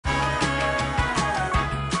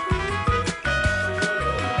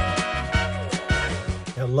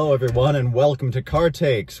Hello, everyone, and welcome to Car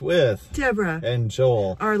Takes with Deborah and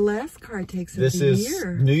Joel. Our last Car Takes of the year. This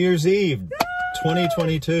is New Year's Eve,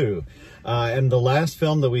 2022. And the last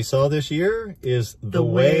film that we saw this year is The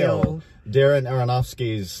Whale. Darren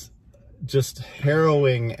Aronofsky's just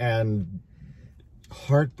harrowing and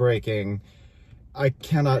heartbreaking.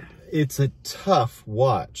 It's a tough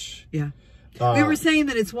watch. Yeah. We were saying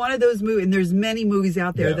that it's one of those movies, and there's many movies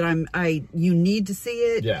out there that you need to see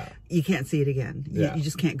it. Yeah. You can't see it again. Yeah. You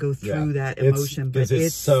just can't go through that emotion. But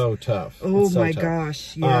it's so tough. Oh so my tough.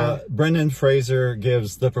 gosh. Yeah. Brendan Fraser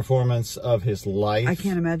gives the performance of his life. I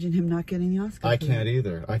can't imagine him not getting the Oscar. I can't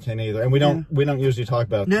either. And we don't usually talk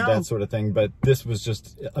about that sort of thing, but this was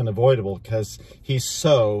just unavoidable because he's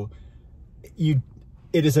so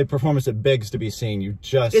it is a performance that begs to be seen.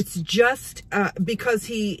 It's just because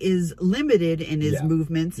he is limited in his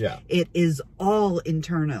movements. Yeah. It is all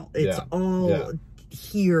internal. It's all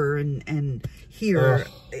here and here.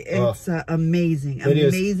 It's amazing.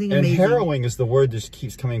 Amazing. And harrowing is the word that just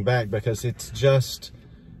keeps coming back because it's just,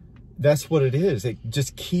 that's what it is. It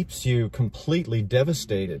just keeps you completely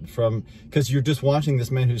devastated because you're just watching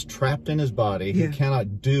this man who's trapped in his body, who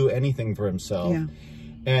cannot do anything for himself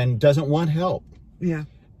and doesn't want help. Yeah.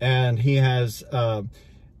 And he has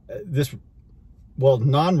this,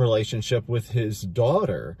 non-relationship with his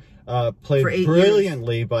daughter, played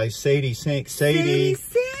brilliantly by Sadie,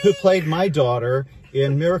 who played my daughter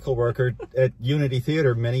in Miracle Worker at Unity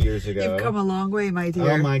Theater many years ago. You've come a long way, my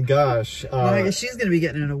dear. Oh, my gosh. She's going to be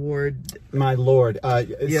getting an award. My Lord.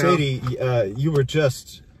 Sadie, you were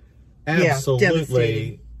just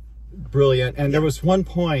absolutely brilliant. And there was one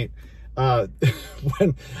point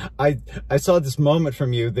when I saw this moment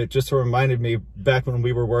from you that just sort of reminded me back when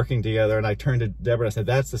we were working together, and I turned to Deborah and I said,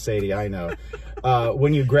 "That's the Sadie I know."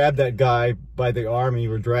 When you grabbed that guy by the arm and you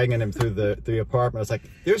were dragging him through the apartment, I was like,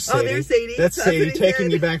 "There's Sadie. Oh, there's Sadie. That's Sadie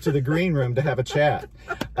taking you back to the green room to have a chat."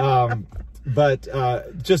 But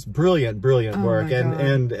just brilliant work,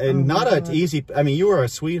 and not easy. I mean, you are a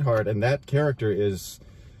sweetheart, and that character is.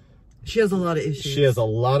 She has a lot of issues. She has a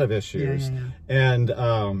lot of issues. And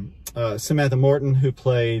Samantha Morton, who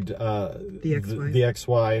played the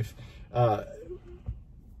ex-wife,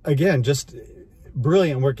 again, just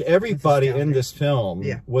brilliant work. Everybody in this film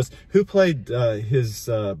who played his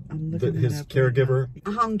caregiver,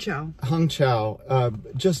 Hong Chow.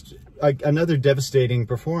 Just another devastating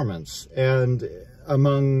performance, and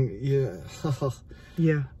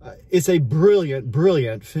it's a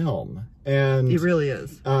brilliant film, and it really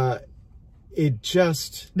is.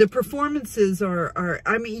 The performances are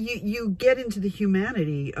I mean, you get into the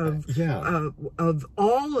humanity of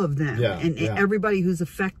all of them, and everybody who's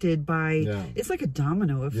affected by it's like a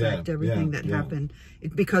domino effect, everything that happened,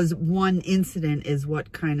 because one incident is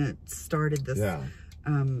what kind of started this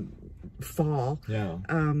fall.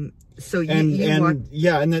 So and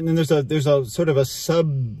then there's a sort of a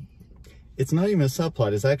it's not even a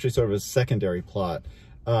subplot, it's actually sort of a secondary plot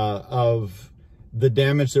of the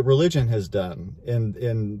damage that religion has done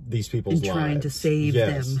in these people's lives. Trying to save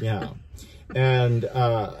them. And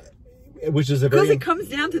which is because it comes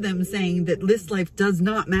down to them saying that this life does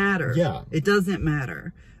not matter. It doesn't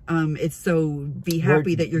matter. It's so be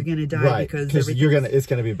happy that you're going to die because it's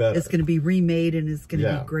going to be better. It's going to be remade and it's going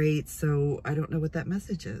to be great. So I don't know what that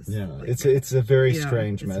message is. It's a very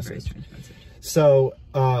strange message. So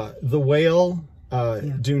The Whale,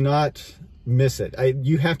 do not miss it.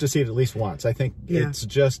 You have to see it at least once. I think it's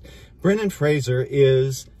just Brendan Fraser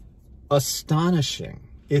is astonishing.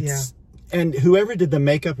 And whoever did the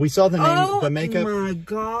makeup, we saw the name. The makeup. Oh my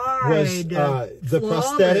God! Was the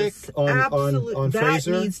prosthetic on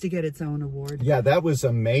Fraser? That needs to get its own award. Yeah, that was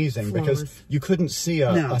amazing because you couldn't see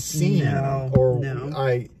a scene.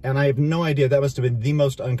 I have no idea. That must have been the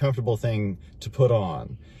most uncomfortable thing to put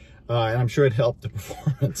on. And I'm sure it helped the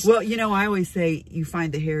performance. Well, I always say, you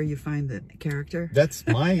find the hair, you find the character. That's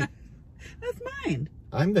my... That's mine.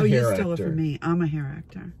 I'm the hair actor. You stole it from me. I'm a hair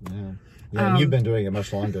actor. And you've been doing it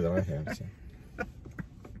much longer than I have. So.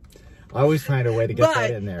 I always find a way to get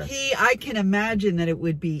that in there. I can imagine that it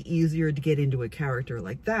would be easier to get into a character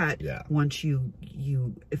like that once you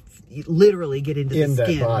literally get into the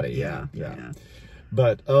skin. That body, yeah.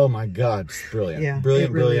 But, oh my God, it's brilliant. Yeah,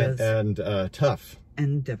 brilliant, and tough.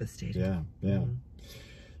 And devastating.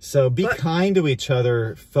 So be kind to each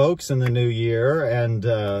other, folks, in the new year, and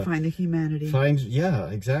find the humanity.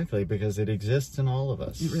 Exactly, because it exists in all of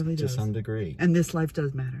us. It really does. To some degree. And this life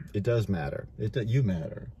does matter. It does matter. You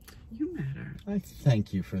matter. You matter. I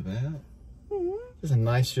thank you for that. It's the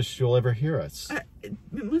nicest you'll ever hear us. It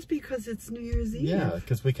must be because it's New Year's Eve. Yeah,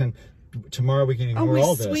 because we can tomorrow we can ignore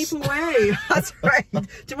all this. Oh, we sweep away. That's right.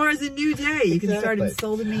 Tomorrow's a new day. You can start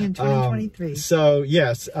insulting me in 2023. So,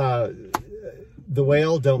 yes, The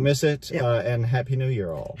Whale, don't miss it, and Happy New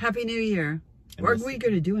Year all. Happy New Year. Or are we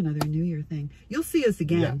going to do another New Year thing? You'll see us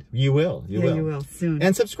again. Yeah, you will. You will. You will soon.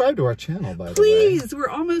 And subscribe to our channel, by the way. Please, we're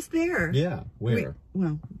almost there. Yeah, where?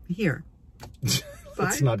 Well, here.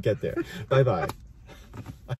 Let's not get there. Bye-bye.